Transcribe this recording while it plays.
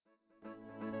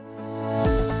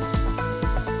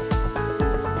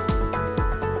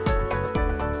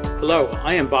Hello,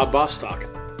 I am Bob Bostock.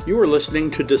 You are listening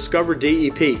to Discover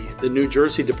DEP, the New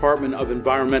Jersey Department of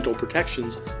Environmental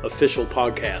Protection's official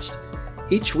podcast.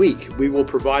 Each week, we will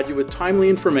provide you with timely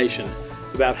information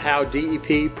about how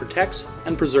DEP protects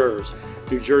and preserves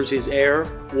New Jersey's air,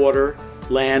 water,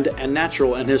 land, and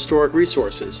natural and historic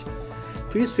resources.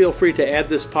 Please feel free to add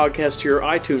this podcast to your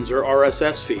iTunes or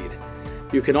RSS feed.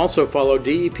 You can also follow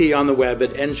DEP on the web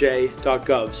at nj.gov/DEP.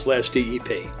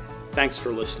 Thanks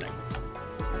for listening.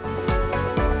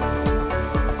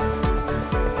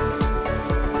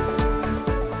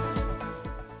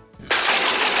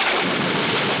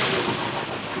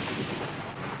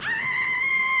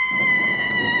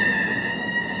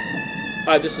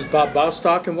 Hi, this is Bob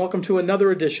Bostock, and welcome to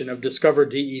another edition of Discover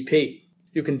DEP.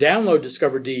 You can download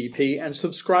Discover DEP and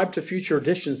subscribe to future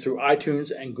editions through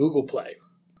iTunes and Google Play.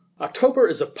 October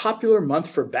is a popular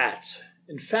month for bats.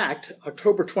 In fact,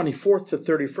 October 24th to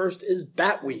 31st is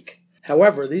Bat Week.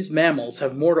 However, these mammals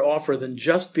have more to offer than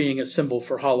just being a symbol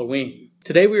for Halloween.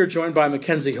 Today we are joined by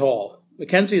Mackenzie Hall.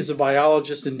 Mackenzie is a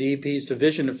biologist in DEP's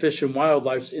Division of Fish and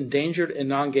Wildlife's Endangered and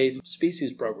Non-Game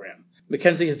Species Program.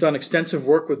 Mackenzie has done extensive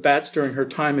work with bats during her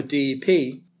time at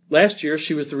DEP. Last year,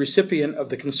 she was the recipient of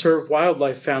the Conserve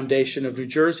Wildlife Foundation of New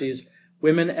Jersey's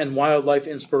Women and Wildlife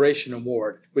Inspiration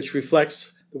Award, which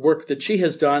reflects the work that she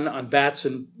has done on bats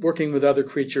and working with other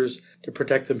creatures to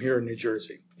protect them here in New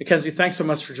Jersey. Mackenzie, thanks so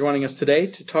much for joining us today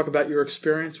to talk about your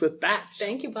experience with bats.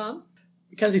 Thank you, Bob.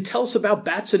 Mackenzie, tell us about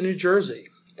bats in New Jersey.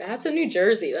 Bats in New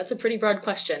Jersey, that's a pretty broad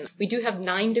question. We do have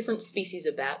 9 different species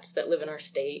of bats that live in our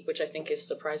state, which I think is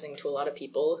surprising to a lot of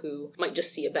people who might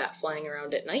just see a bat flying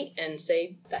around at night and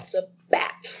say, that's a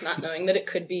bat, not knowing that it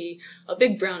could be a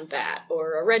big brown bat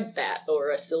or a red bat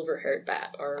or a silver-haired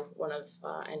bat or one of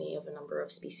any of a number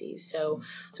of species. So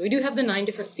we do have the 9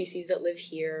 different species that live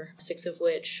here, 6 of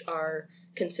which are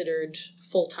considered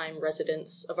full-time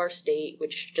residents of our state,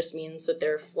 which just means that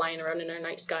they're flying around in our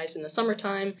night skies in the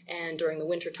summertime, and during the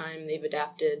wintertime they've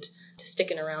adapted to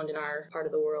sticking around in our part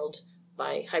of the world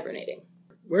by hibernating.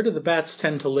 Where do the bats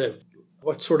tend to live?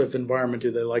 What sort of environment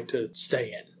do they like to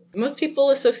stay in? Most people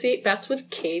associate bats with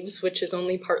caves, which is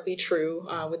only partly true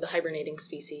with the hibernating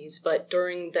species, but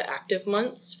during the active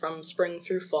months, from spring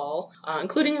through fall,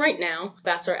 including right now,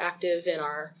 bats are active in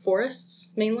our forests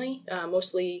mainly,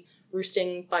 mostly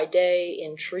roosting by day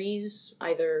in trees,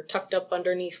 either tucked up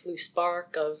underneath loose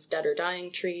bark of dead or dying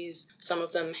trees. Some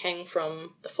of them hang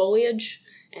from the foliage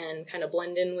and kind of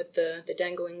blend in with the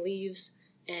dangling leaves.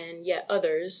 And yet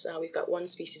others, we've got one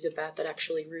species of bat that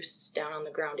actually roosts down on the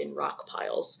ground in rock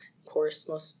piles. Of course,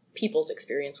 most people's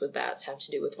experience with bats have to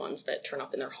do with ones that turn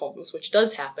up in their homes, which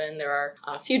does happen. There are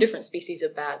a few different species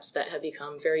of bats that have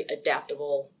become very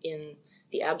adaptable in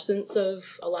the absence of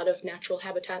a lot of natural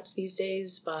habitats these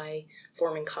days by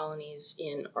forming colonies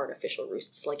in artificial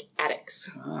roosts like attics.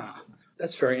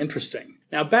 That's very interesting.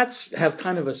 Now, bats have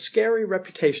kind of a scary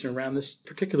reputation around this,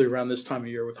 particularly around this time of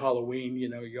year with Halloween. You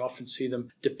know, you often see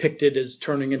them depicted as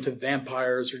turning into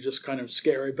vampires or just kind of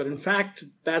scary. But in fact,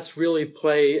 bats really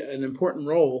play an important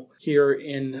role here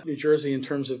in New Jersey in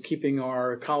terms of keeping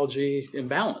our ecology in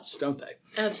balance, don't they?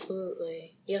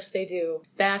 Absolutely. Yes, they do.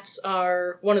 Bats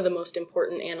are one of the most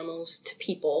important animals to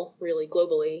people, really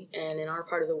globally, and in our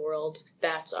part of the world,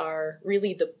 bats are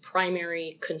really the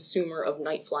primary consumer of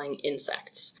night-flying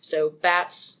insects. So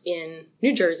bats in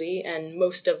New Jersey and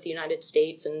most of the United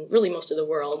States and really most of the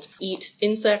world eat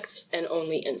insects and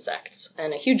only insects,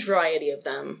 and a huge variety of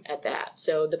them at that.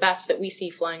 So the bats that we see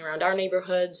flying around our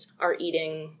neighborhoods are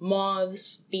eating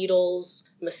moths, beetles,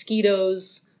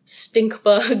 mosquitoes, stink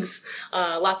bugs,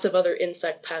 lots of other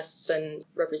insect pests and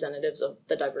representatives of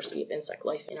the diversity of insect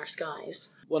life in our skies.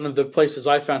 One of the places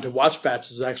I found to watch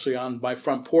bats is actually on my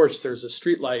front porch. There's a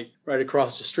street light right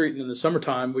across the street, and in the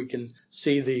summertime we can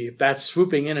see the bats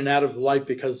swooping in and out of the light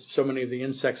because so many of the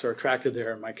insects are attracted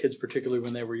there. And my kids, particularly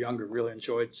when they were younger, really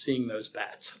enjoyed seeing those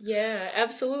bats. Yeah,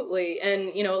 absolutely.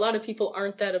 And, you know, a lot of people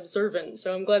aren't that observant,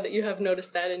 so I'm glad that you have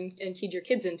noticed that and keyed your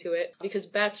kids into it, because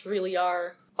bats really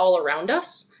are all around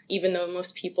us, even though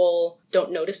most people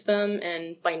don't notice them,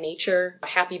 and by nature, a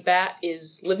happy bat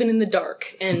is living in the dark,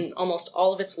 and almost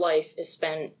all of its life is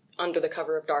spent under the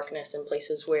cover of darkness in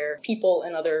places where people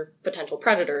and other potential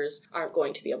predators aren't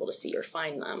going to be able to see or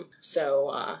find them.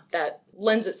 So that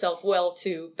lends itself well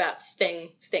to bats staying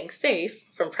safe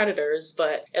from predators,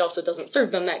 but it also doesn't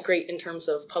serve them that great in terms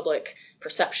of public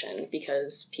perception,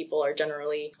 because people are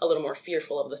generally a little more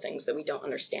fearful of the things that we don't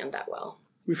understand that well.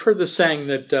 We've heard the saying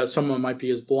that someone might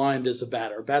be as blind as a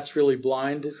bat. Are bats really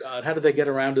blind? How do they get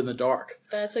around in the dark?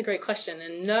 That's a great question.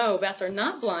 And no, bats are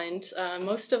not blind.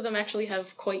 Most of them actually have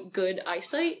quite good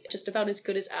eyesight, just about as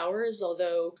good as ours,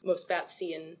 although most bats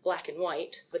see in black and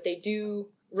white. But they do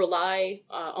rely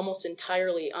almost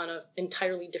entirely on an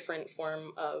entirely different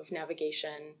form of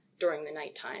navigation during the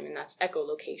nighttime, and that's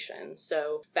echolocation.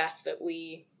 So bats that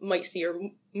we might see or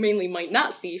mainly might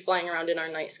not see flying around in our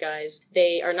night skies,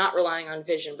 they are not relying on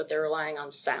vision, but they're relying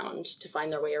on sound to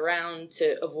find their way around,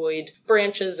 to avoid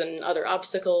branches and other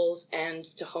obstacles, and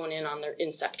to hone in on their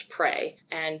insect prey.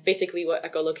 And basically what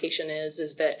echolocation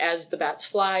is that as the bats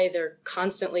fly, they're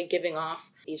constantly giving off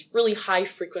these really high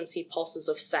frequency pulses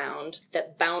of sound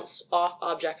that bounce off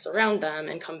objects around them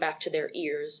and come back to their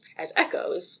ears as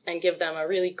echoes and give them a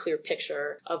really clear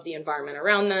picture of the environment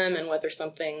around them and whether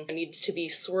something needs to be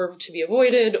swerved to be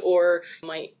avoided or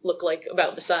might look like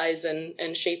about the size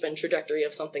and shape and trajectory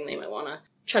of something they might want to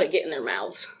try to get in their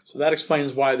mouths. So that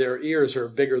explains why their ears are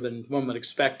bigger than one would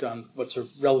expect on what's a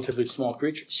relatively small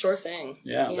creature. Sure thing.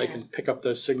 Yeah, they can pick up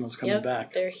those signals coming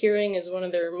back. Their hearing is one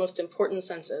of their most important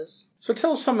senses. So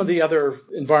tell us some of the other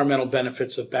environmental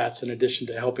benefits of bats in addition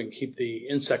to helping keep the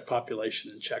insect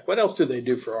population in check. What else do they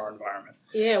do for our environment?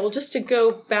 Yeah, well, just to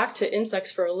go back to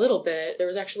insects for a little bit, there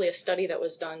was actually a study that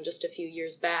was done just a few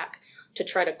years back to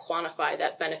try to quantify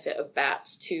that benefit of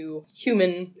bats to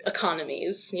human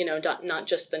economies, not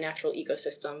just the natural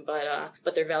ecosystem,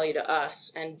 but their value to us.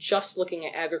 And just looking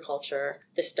at agriculture,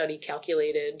 this study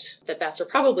calculated that bats are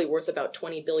probably worth about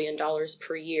 $20 billion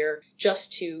per year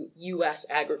just to U.S.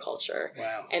 agriculture.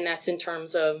 Wow. And that's in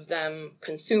terms of them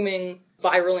consuming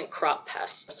virulent crop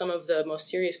pests. Some of the most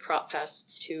serious crop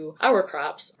pests to our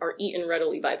crops are eaten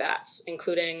readily by bats,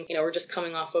 including, we're just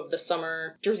coming off of the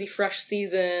summer Jersey Fresh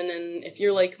season, and if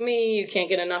you're like me, you can't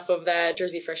get enough of that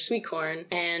Jersey Fresh sweet corn.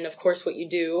 And of course what you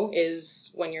do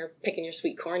is when you're picking your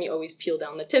sweet corn, you always peel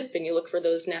down the tip and you look for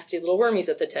those nasty little wormies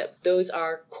at the tip. Those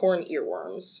are corn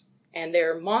earworms, and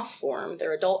their moth form,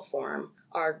 their adult form,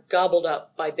 are gobbled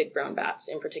up by big brown bats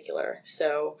in particular.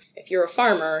 So if you're a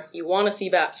farmer, you want to see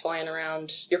bats flying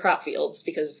around your crop fields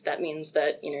because that means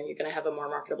that, you're going to have a more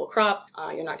marketable crop.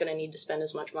 You're not going to need to spend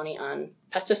as much money on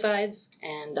pesticides,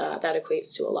 and that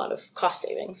equates to a lot of cost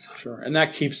savings. Sure, and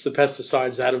that keeps the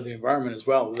pesticides out of the environment as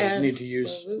well. We need to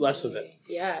use less of it.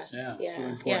 Yes.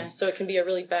 Yeah. So it can be a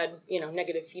really bad,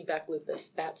 negative feedback loop if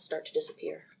bats start to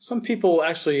disappear. Some people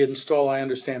actually install, I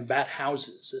understand, bat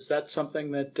houses. Is that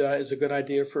something that is a good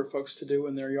idea for folks to do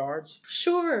in their yards?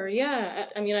 Sure, yeah.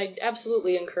 I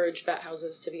absolutely encourage bat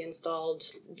houses to be installed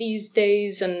these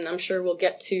days, and I'm sure we'll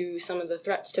get to some of the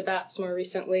threats to bats more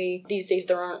recently. These days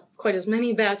there aren't quite as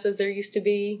many bats as there used to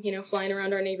be, flying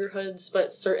around our neighborhoods,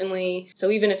 but certainly, so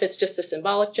even if it's just a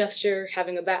symbolic gesture,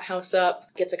 having a bat house up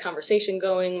gets a conversation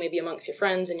going, maybe amongst your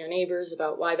friends and your neighbors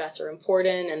about why bats are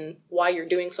important and why you're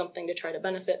doing something to try to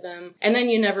benefit them. And then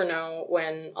you never know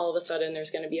when all of a sudden there's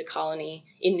going to be a colony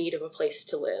in need of a place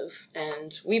to live.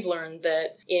 And we've learned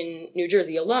that in New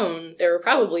Jersey alone, there are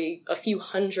probably a few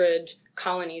hundred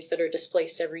colonies that are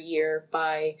displaced every year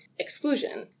by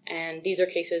exclusion. And these are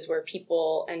cases where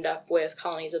people end up with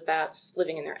colonies of bats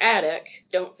living in their attic,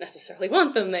 don't necessarily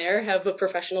want them there, have a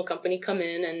professional company come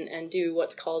in and do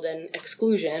what's called an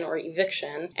exclusion or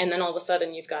eviction, and then all of a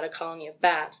sudden you've got a colony of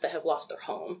bats that have lost their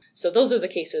home. So those are the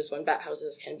cases when bat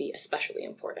houses can be especially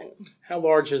important. How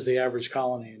large is the average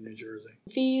colony in New Jersey?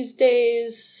 These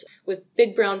days, with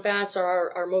big brown bats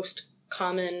are our most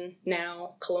common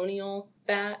now colonial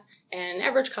bat. And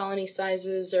average colony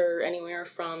sizes are anywhere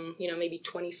from, maybe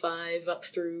 25 up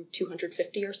through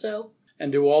 250 or so.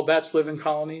 And do all bats live in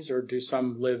colonies, or do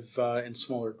some live in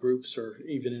smaller groups or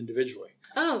even individually?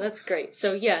 Oh, that's great.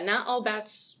 So yeah, not all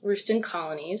bats roost in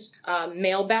colonies.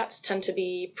 Male bats tend to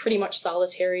be pretty much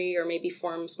solitary or maybe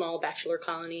form small bachelor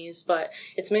colonies, but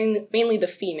it's mainly the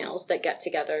females that get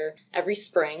together every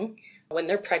spring. When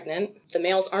they're pregnant, the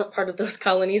males aren't part of those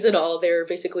colonies at all. They're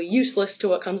basically useless to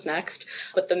what comes next.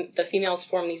 But the females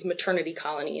form these maternity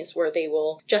colonies where they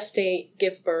will gestate,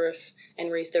 give birth, and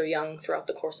raise their young throughout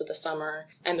the course of the summer.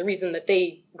 And the reason that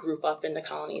they group up into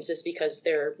colonies is because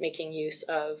they're making use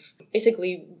of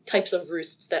basically types of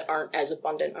roosts that aren't as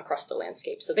abundant across the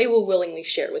landscape. So they will willingly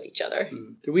share with each other.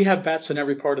 Do we have bats in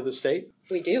every part of the state?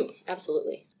 We do,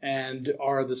 absolutely. And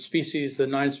are the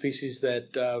 9 species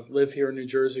that live here in New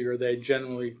Jersey, are they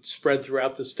generally spread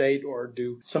throughout the state, or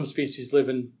do some species live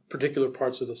in particular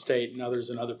parts of the state and others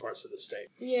in other parts of the state?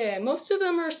 Yeah, most of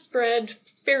them are spread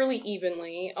fairly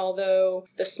evenly, although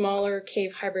the smaller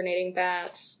cave hibernating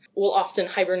bats will often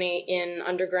hibernate in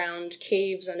underground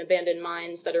caves and abandoned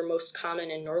mines that are most common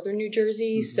in northern New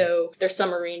Jersey. Mm-hmm. So their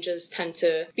summer ranges tend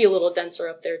to be a little denser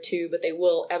up there too, but they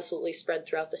will absolutely spread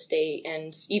throughout the state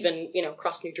and even,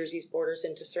 cross New Jersey's borders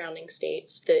into surrounding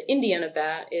states. The Indiana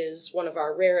bat is one of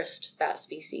our rarest bat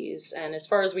species, and as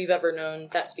far as we've ever known,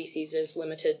 that species is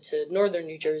limited to northern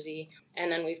New Jersey. And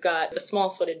then we've got the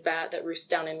small-footed bat that roosts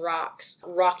down in rocks.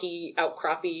 Rocky,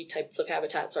 outcroppy types of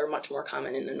habitats are much more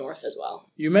common in the north as well.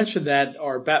 You mentioned that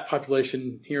our bat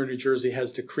population here in New Jersey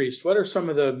has decreased. What are some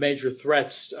of the major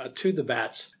threats to the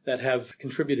bats that have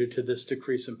contributed to this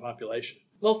decrease in population?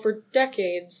 Well, for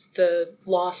decades, the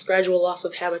gradual loss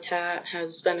of habitat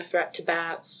has been a threat to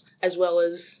bats, as well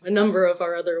as a number of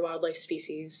our other wildlife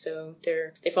species. So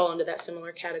they fall into that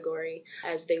similar category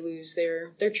as they lose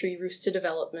their tree roosts to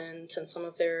development and some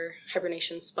of their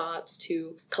hibernation spots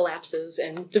to collapses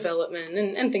and development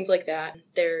and things like that.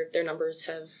 Their numbers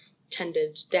have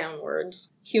tended downwards.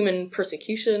 Human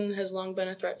persecution has long been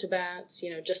a threat to bats.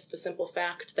 Just the simple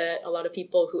fact that a lot of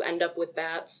people who end up with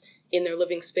bats in their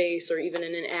living space or even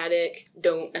in an attic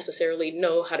don't necessarily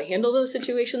know how to handle those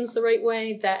situations the right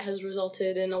way. That has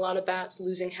resulted in a lot of bats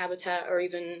losing habitat or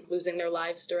even losing their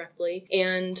lives directly.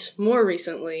 And more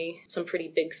recently, some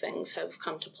pretty big things have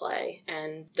come to play.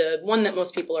 And the one that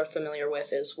most people are familiar with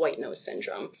is white nose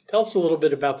syndrome. Tell us a little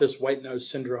bit about this white nose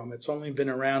syndrome. It's only been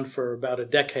around for about a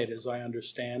decade, as I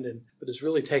understand, but it's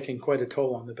really taking quite a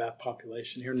toll on the bat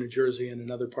population here in New Jersey and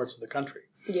in other parts of the country.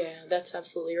 Yeah, that's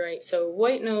absolutely right. So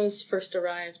white nose first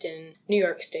arrived in New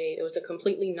York State. It was a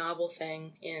completely novel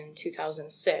thing in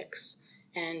 2006.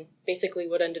 And basically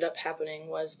what ended up happening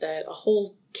was that a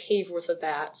whole cave worth of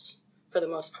bats, for the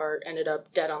most part, ended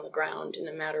up dead on the ground in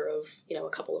a matter of, a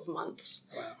couple of months.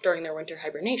 Wow. During their winter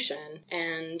hibernation.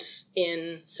 And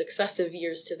in successive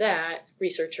years to that,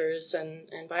 researchers and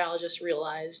biologists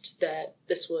realized that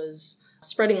this was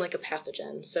spreading like a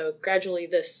pathogen. So gradually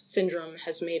this syndrome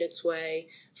has made its way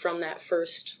from that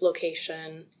first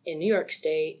location in New York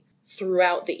State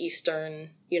throughout the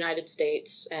eastern United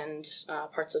States and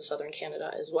parts of southern Canada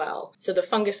as well. So the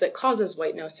fungus that causes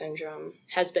white nose syndrome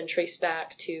has been traced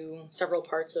back to several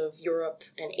parts of Europe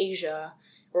and Asia,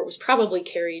 where it was probably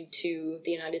carried to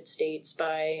the United States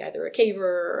by either a caver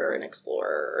or an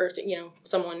explorer or,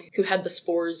 someone who had the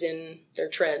spores in their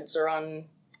treads or on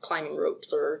climbing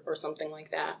ropes or something like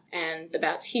that. And the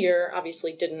bats here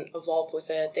obviously didn't evolve with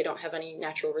it. They don't have any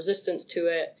natural resistance to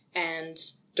it. And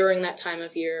during that time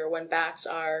of year when bats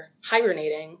are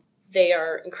hibernating, they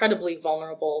are incredibly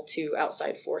vulnerable to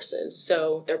outside forces.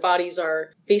 So their bodies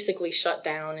are basically shut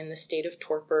down in the state of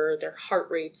torpor. Their heart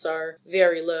rates are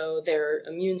very low. Their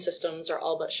immune systems are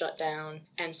all but shut down.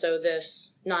 And so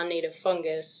this non-native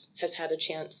fungus has had a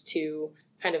chance to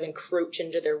kind of encroach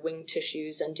into their wing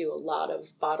tissues and do a lot of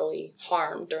bodily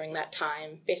harm during that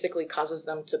time. Basically causes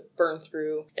them to burn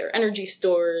through their energy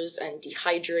stores and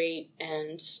dehydrate,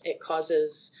 and it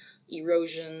causes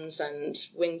erosions and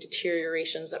wing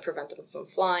deteriorations that prevent them from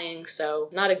flying. So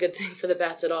not a good thing for the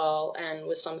bats at all. And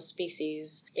with some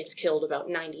species, it's killed about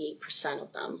 98%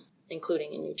 of them,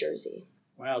 including in New Jersey.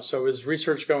 Wow. So is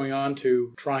research going on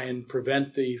to try and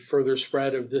prevent the further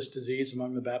spread of this disease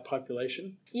among the bat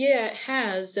population? Yeah, it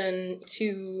has. And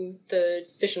to the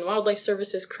Fish and Wildlife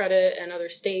Service's credit and other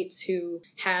states who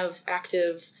have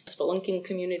active spelunking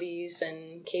communities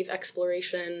and cave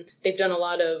exploration, they've done a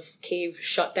lot of cave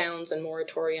shutdowns and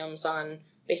moratoriums on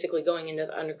basically going into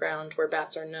the underground where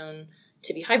bats are known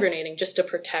to be hibernating, just to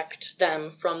protect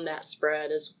them from that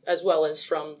spread as well as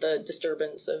from the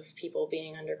disturbance of people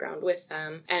being underground with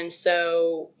them. And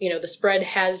so, the spread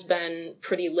has been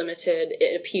pretty limited,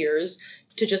 it appears,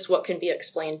 to just what can be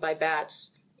explained by bats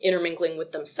intermingling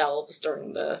with themselves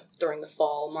during the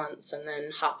fall months and then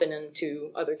hopping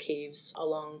into other caves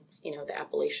along, the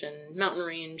Appalachian mountain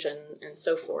range and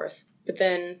so forth. But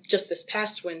then just this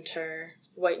past winter,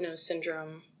 white nose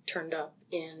syndrome turned up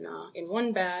in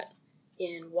one bat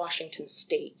in Washington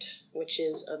State, which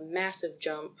is a massive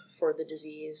jump for the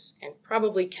disease and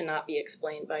probably cannot be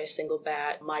explained by a single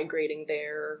bat migrating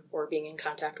there or being in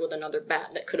contact with another bat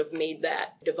that could have made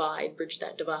that divide, bridged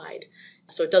that divide.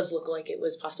 So it does look like it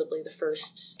was possibly the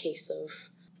first case of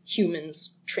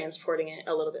humans transporting it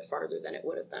a little bit farther than it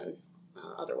would have been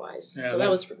otherwise. Yeah, so that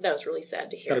was really sad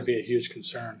to hear. Got to be a huge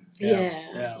concern.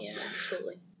 Yeah,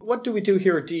 absolutely. What do we do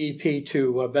here at DEP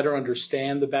to better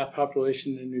understand the bat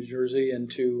population in New Jersey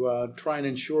and to try and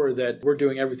ensure that we're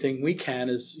doing everything we can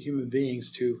as human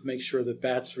beings to make sure that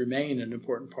bats remain an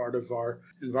important part of our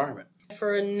environment?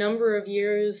 for a number of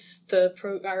years,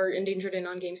 our Endangered and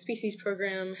Non-Game Species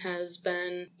program has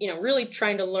been, really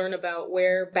trying to learn about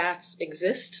where bats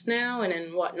exist now and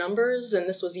in what numbers. And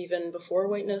this was even before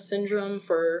white nose syndrome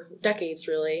for decades,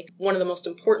 really. One of the most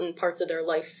important parts of their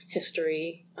life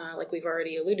history, like we've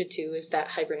already alluded to, is that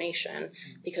hibernation,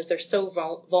 because they're so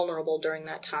vulnerable during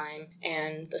that time,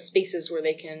 and the spaces where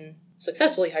they can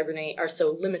successfully hibernate are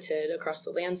so limited across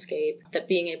the landscape that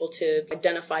being able to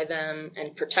identify them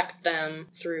and protect them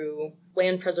through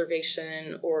land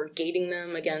preservation or gating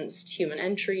them against human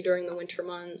entry during the winter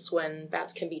months when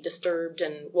bats can be disturbed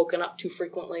and woken up too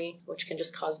frequently, which can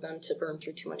just cause them to burn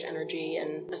through too much energy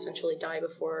and essentially die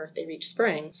before they reach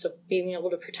spring. So being able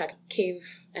to protect cave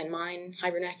and mine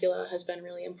hibernacula has been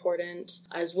really important,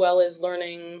 as well as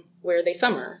learning where they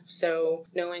summer. So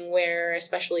knowing where,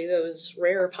 especially those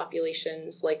rarer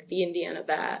populations like the Indiana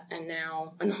bat and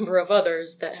now a number of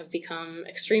others that have become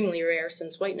extremely rare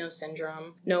since white nose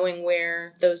syndrome, knowing where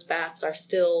those bats are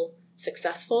still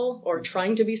successful or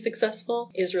trying to be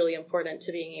successful is really important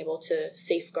to being able to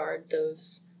safeguard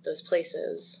those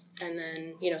places. And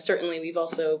then, certainly we've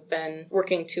also been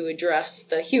working to address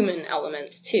the human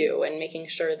elements too, and making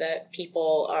sure that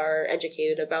people are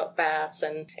educated about bats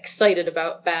and excited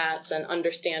about bats and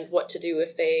understand what to do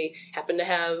if they happen to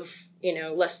have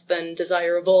less than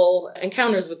desirable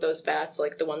encounters with those bats,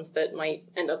 like the ones that might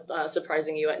end up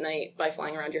surprising you at night by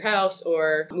flying around your house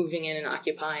or moving in and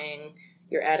occupying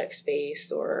your attic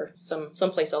space or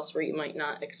someplace else where you might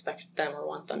not expect them or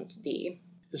want them to be.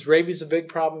 Is rabies a big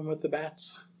problem with the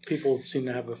bats? People seem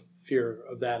to have a fear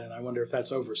of that, and I wonder if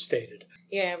that's overstated.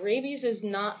 Yeah, rabies is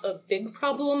not a big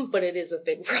problem, but it is a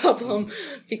big problem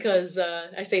because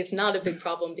I say it's not a big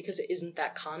problem because it isn't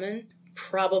that common.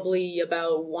 Probably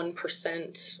about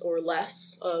 1% or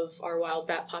less of our wild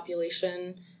bat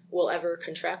population will ever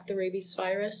contract the rabies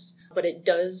virus, but it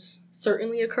does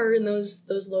certainly occur in those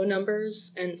low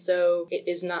numbers, and so it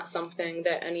is not something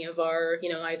that any of our,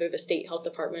 either the state health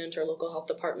department or local health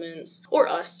departments, or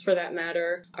us for that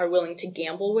matter, are willing to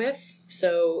gamble with.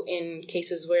 So in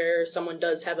cases where someone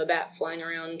does have a bat flying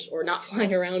around, or not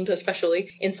flying around,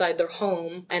 especially inside their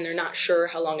home, and they're not sure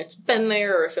how long it's been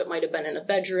there or if it might have been in a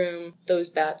bedroom, those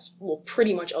bats will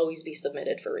pretty much always be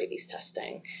submitted for rabies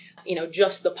testing.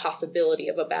 Just the possibility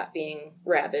of a bat being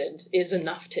rabid is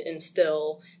enough to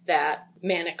instill that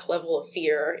manic level of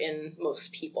fear in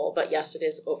most people. But yes, it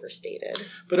is overstated.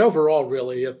 But overall,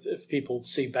 really, if people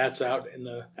see bats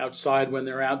outside when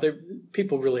they're out,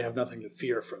 people really have nothing to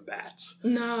fear from bats.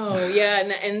 No, yeah,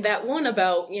 and that one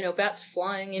about, bats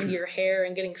flying into your hair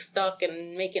and getting stuck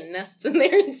and making nests in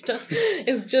there and stuff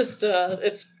is just,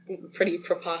 it's pretty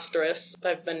preposterous.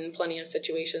 I've been in plenty of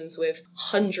situations with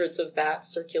hundreds of bats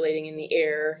circulating in the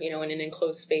air, in an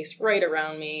enclosed space right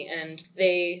around me, and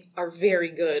they are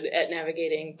very good at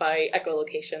navigating by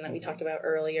echolocation that we talked about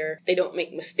earlier. They don't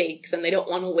make mistakes, and they don't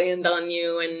want to land on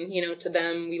you, and, to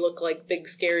them, we look like big,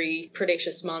 scary,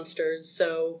 predaceous monsters,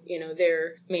 so,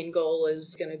 their main goal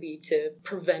is going to be to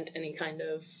prevent any kind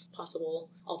of possible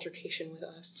altercation with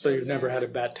us. So you've never had a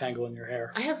bat tangle in your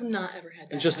hair? I have not ever had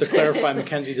that. And just to clarify,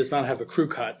 Mackenzie does not have a crew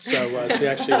cut, so she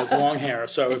actually has long hair.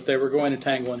 So if they were going to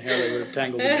tangle in hair, they would have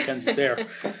tangled in Mackenzie's hair.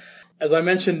 As I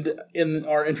mentioned in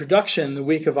our introduction, the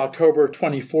week of October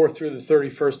 24th through the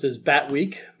 31st is Bat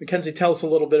Week. Mackenzie, tell us a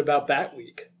little bit about Bat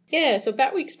Week. Yeah, so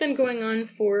Bat Week's been going on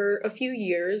for a few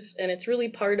years, and it's really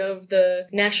part of the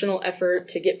national effort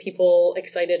to get people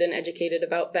excited and educated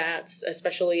about bats,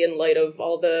 especially in light of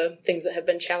all the things that have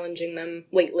been challenging them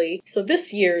lately. So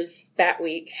this year's Bat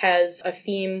Week has a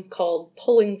theme called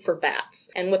Pulling for Bats,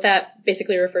 and what that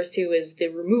basically refers to is the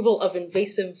removal of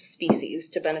invasive species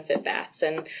to benefit bats,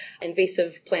 and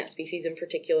invasive plant species in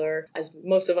particular, as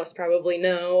most of us probably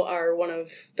know, are one of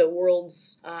the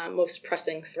world's most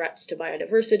pressing threats to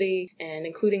biodiversity, and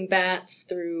including bats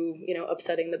through,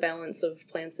 upsetting the balance of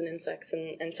plants and insects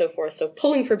and so forth. So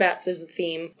pulling for bats is the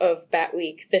theme of Bat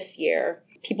Week this year.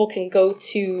 People can go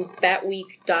to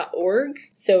batweek.org.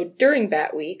 So during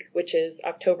Bat Week, which is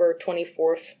October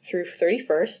 24th through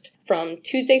 31st, from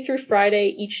Tuesday through Friday,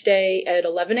 each day at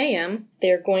 11 a.m.,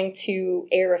 they're going to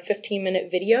air a 15-minute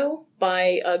video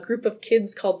by a group of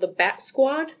kids called the Bat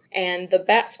Squad. And the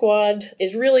Bat Squad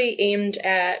is really aimed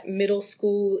at middle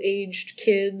school-aged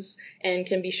kids and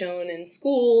can be shown in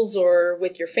schools or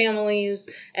with your families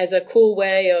as a cool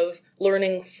way of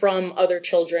learning from other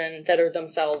children that are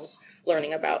themselves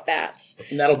learning about bats.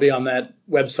 And that'll be on that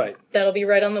website. That'll be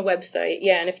right on the website,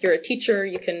 yeah. And if you're a teacher,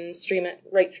 you can stream it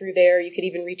right through there. You could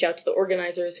even reach out to the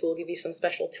organizers who will give you some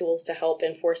special tools to help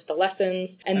enforce the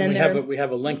lessons. And then we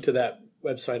have a link to that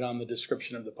website on the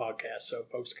description of the podcast, so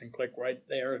folks can click right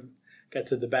there and get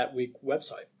to the Bat Week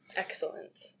website.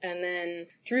 Excellent. And then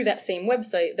through that same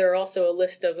website, there are also a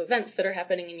list of events that are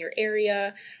happening in your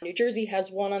area. New Jersey has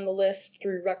one on the list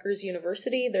through Rutgers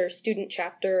University. Their student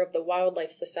chapter of the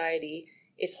Wildlife Society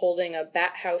is holding a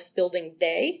bat house building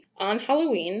day on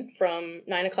Halloween from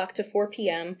 9 o'clock to 4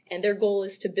 p.m. And their goal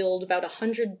is to build about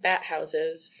 100 bat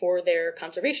houses for their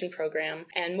conservation program.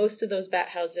 And most of those bat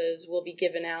houses will be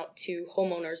given out to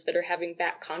homeowners that are having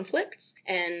bat conflicts.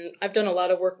 And I've done a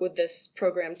lot of work with this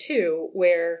program too,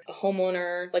 where a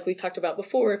homeowner, like we talked about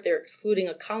before, if they're excluding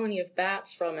a colony of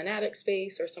bats from an attic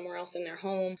space or somewhere else in their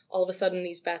home, all of a sudden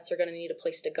these bats are going to need a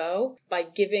place to go. By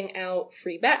giving out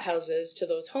free bat houses to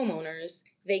those homeowners,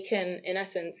 they can, in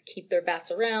essence, keep their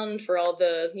bats around for all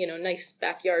the, nice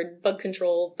backyard bug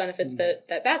control benefits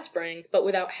that bats bring, but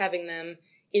without having them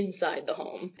inside the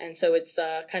home. And so it's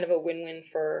kind of a win-win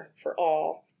for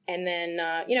all. And then,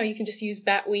 you can just use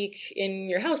Bat Week in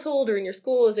your household or in your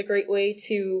school as a great way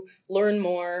to learn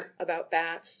more about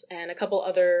bats. And a couple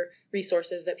other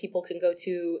resources that people can go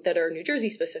to that are New Jersey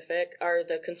specific are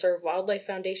the Conserve Wildlife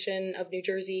Foundation of New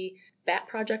Jersey Bat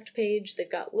Project page.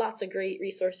 They've got lots of great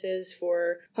resources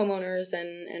for homeowners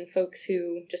and folks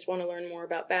who just want to learn more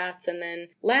about bats. And then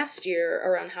last year,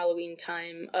 around Halloween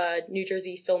time, a New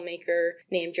Jersey filmmaker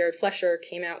named Jared Flesher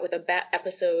came out with a bat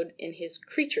episode in his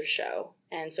Creature Show.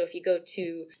 And so if you go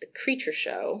to the Creature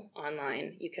Show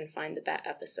online, you can find the bat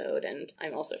episode, and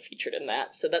I'm also featured in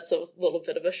that. So that's a little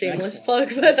bit of a shameless plug,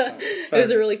 but it was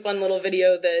a really fun little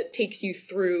video that takes you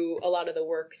through a lot of the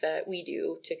work that we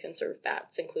do to conserve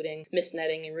bats, including mist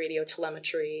netting and radio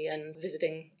telemetry and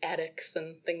visiting attics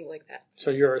and things like that.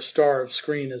 So you're a star of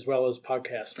screen as well as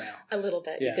podcast now. A little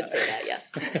bit, yeah. You could say that,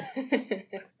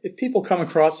 yes. If people come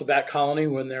across a bat colony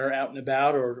when they're out and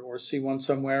about or see one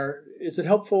somewhere, is it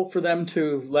helpful for them to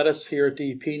let us here at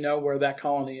DEP know where that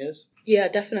colony is? Yeah,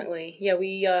 definitely. Yeah,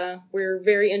 we're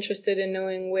very interested in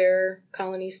knowing where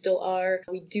colonies still are.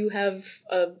 We do have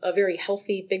a very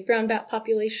healthy big brown bat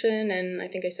population, and I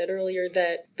think I said earlier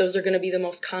that those are going to be the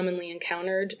most commonly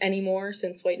encountered anymore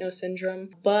since white nose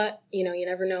syndrome. But, you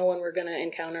never know when we're going to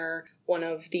encounter one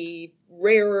of the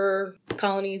rarer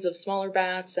colonies of smaller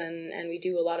bats, and we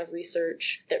do a lot of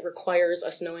research that requires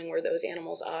us knowing where those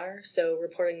animals are. So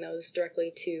reporting those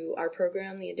directly to our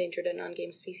program, the Endangered and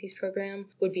Non-Game Species Program,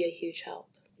 would be a huge help.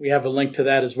 We have a link to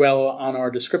that as well on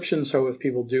our description, so if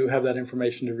people do have that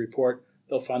information to report,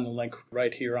 they'll find the link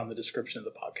right here on the description of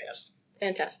the podcast.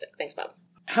 Fantastic. Thanks, Bob.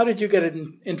 How did you get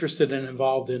interested and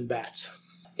involved in bats?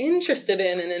 Interested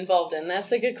in and involved in?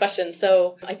 That's a good question.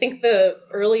 So I think the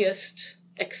earliest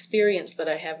experience that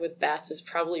I have with bats is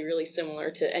probably really similar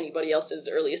to anybody else's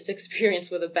earliest experience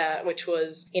with a bat, which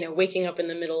was, waking up in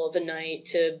the middle of the night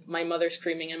to my mother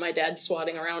screaming and my dad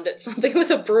swatting around at something with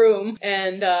a broom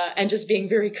and just being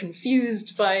very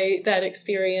confused by that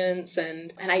experience.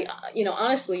 And I,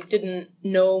 honestly didn't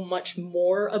know much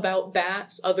more about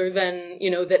bats other than,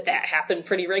 that happened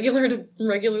pretty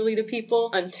regularly to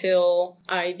people until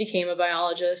I became a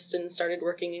biologist and started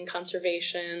working in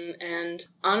conservation. And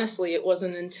honestly, it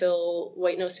wasn't until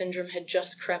white nose syndrome had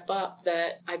just crept up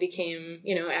that I became,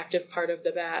 active part of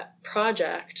the bat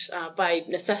project by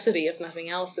necessity, if nothing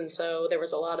else. And so there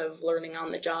was a lot of learning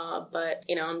on the job. But,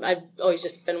 I've always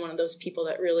just been one of those people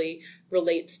that really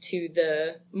relates to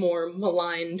the more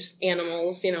maligned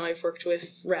animals. I've worked with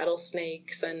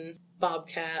rattlesnakes and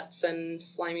bobcats and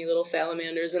slimy little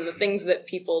salamanders and the things that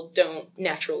people don't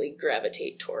naturally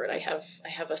gravitate toward. I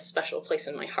have a special place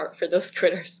in my heart for those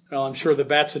critters. Well, I'm sure the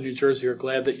bats in New Jersey are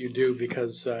glad that you do,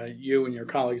 because you and your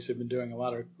colleagues have been doing a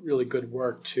lot of really good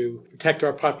work to protect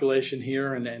our population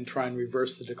here and try and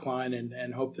reverse the decline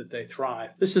and hope that they thrive.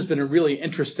 This has been a really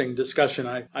interesting discussion.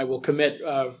 I will commit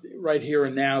right here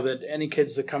and now that any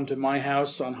kids that come to my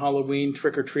house on Halloween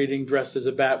trick-or-treating dressed as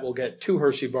a bat will get 2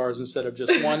 Hershey bars instead of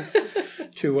just one.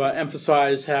 To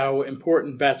emphasize how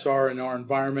important bats are in our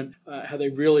environment, how they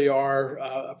really are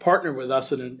a partner with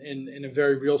us in a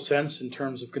very real sense in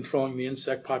terms of controlling the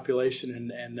insect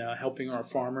population and helping our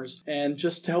farmers, and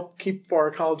just to help keep our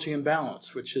ecology in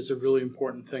balance, which is a really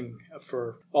important thing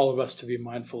for all of us to be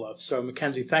mindful of. So,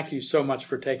 Mackenzie, thank you so much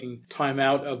for taking time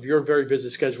out of your very busy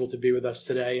schedule to be with us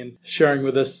today and sharing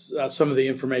with us some of the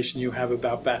information you have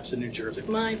about bats in New Jersey.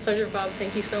 My pleasure, Bob.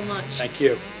 Thank you so much. Thank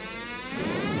you.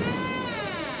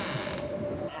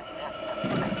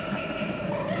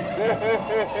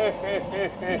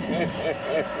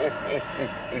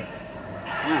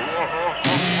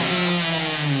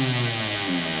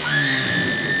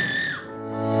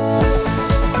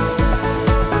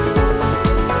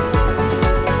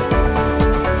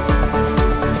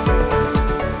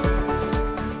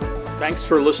 Thanks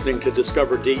for listening to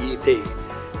Discover DEP.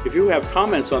 If you have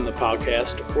comments on the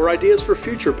podcast or ideas for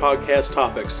future podcast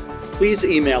topics, please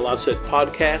email us at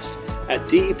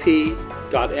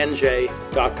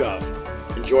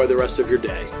podcast@dep.nj.gov. Enjoy the rest of your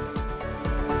day.